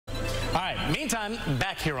All right, meantime,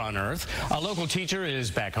 back here on Earth, a local teacher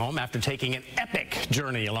is back home after taking an epic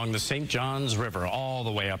journey along the St. Johns River all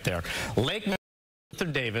the way up there. Lake Luther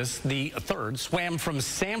Davis, the third, swam from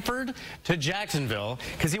Sanford to Jacksonville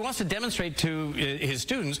because he wants to demonstrate to his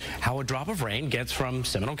students how a drop of rain gets from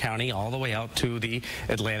Seminole County all the way out to the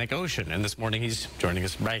Atlantic Ocean. And this morning he's joining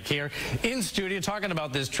us right here in studio talking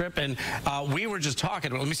about this trip. And we were just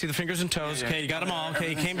talking. Let me see the fingers and toes. Okay, you got them all.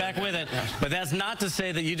 Okay, you came back with it. But that's not to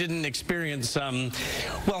say that you didn't experience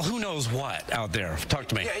well, who knows what out there. Talk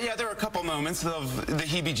to me. Yeah, there were a couple moments of the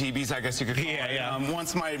heebie-jeebies, I guess you could call it.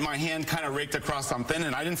 Once my hand kind of raked across something,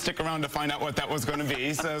 and I didn't stick around to find out what that was going to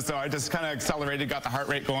be, so I just kind of accelerated, got the heart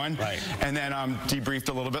rate going, and then debriefed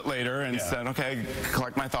a little bit later and said, okay,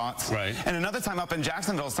 collect my thoughts. And another time up in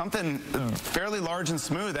Jacksonville, something fairly large and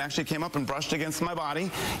smooth actually came up and brushed against my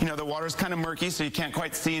body. You know, the water's kind of murky, so you can't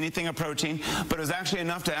quite see anything approaching, but it was actually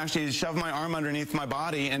enough to actually shove my arm underneath my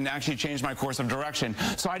body and actually change my course of direction.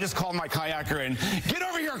 So I just called my kayaker and, get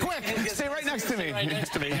over here quick, stay right next to me. Right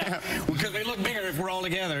next to me, because they look bigger if we're all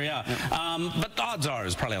together, but odds are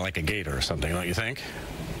it's probably like a gator or something, don't you think?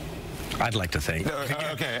 I'd like to think.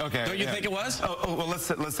 Okay. Don't you think it was? Oh, well, let's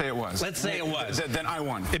say it was. Let's say it was. Then I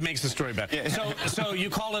won. It makes the story better. So you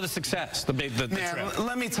call it a success, the trip.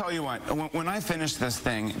 Let me tell you what. When I finished this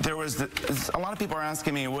thing, there was a lot of people are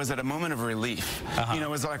asking me, was it a moment of relief? You know,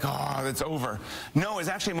 it was like, oh, it's over. No, it's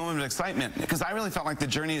actually a moment of excitement because I really felt like the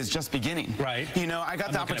journey is just beginning. You know, I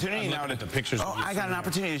got the opportunity now to. The pictures. I got an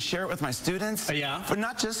opportunity to share it with my students. For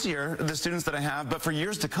not just the students that I have, but for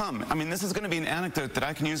years to come. I mean, this is going to be an anecdote that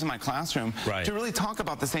I can use in my classroom to really talk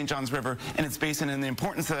about the St. Johns River and its basin and the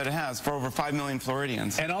importance that it has for over 5 million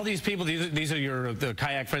Floridians. And all these people, these are the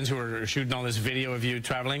kayak friends who are shooting all this video of you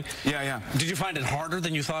traveling? Yeah. Did you find it harder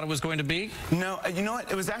than you thought it was going to be? No, you know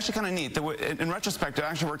what? It was actually kind of neat. In retrospect, it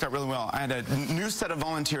actually worked out really well. I had a new set of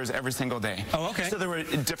volunteers every single day. Oh, okay. So there were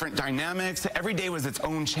different dynamics. Every day was its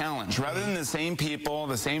own challenge. Rather than the same people,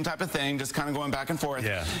 the same type of thing, just kind of going back and forth.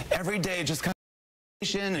 Every day just kind of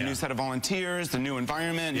a new set of volunteers, the new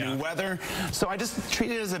environment, new weather. So I just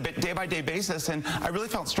treated it as a day-by-day basis, and I really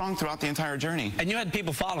felt strong throughout the entire journey. And you had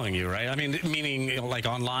people following you, right? I mean, meaning like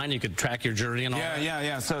online, you could track your journey and all that?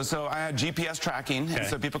 Yeah. So I had GPS tracking, and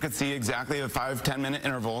so people could see exactly at 5-10 minute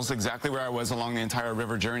intervals exactly where I was along the entire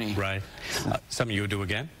river journey. Something you would do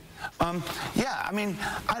again? Yeah, I mean,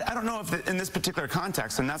 I don't know if in this particular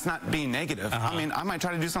context, and that's not being negative. I mean, I might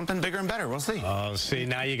try to do something bigger and better. We'll see. Oh, see,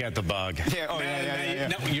 now you got the bug.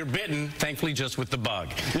 No, you're bitten, thankfully, just with the bug,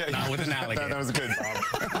 not with an alligator. That was good.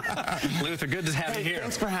 Luther, good to have you here.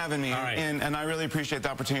 Thanks for having me, and I really appreciate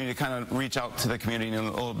the opportunity to kind of reach out to the community and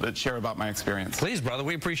a little bit share about my experience. Please, brother,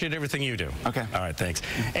 we appreciate everything you do. Okay. All right, thanks.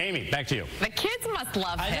 Amy, back to you. The kids must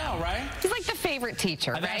love him. I know, right? He's like the favorite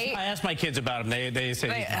teacher, right? I asked my kids about him. They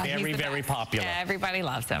say he's very popular. Yeah, everybody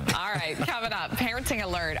loves him. All right, coming up, Parenting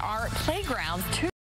Alert. Our playgrounds,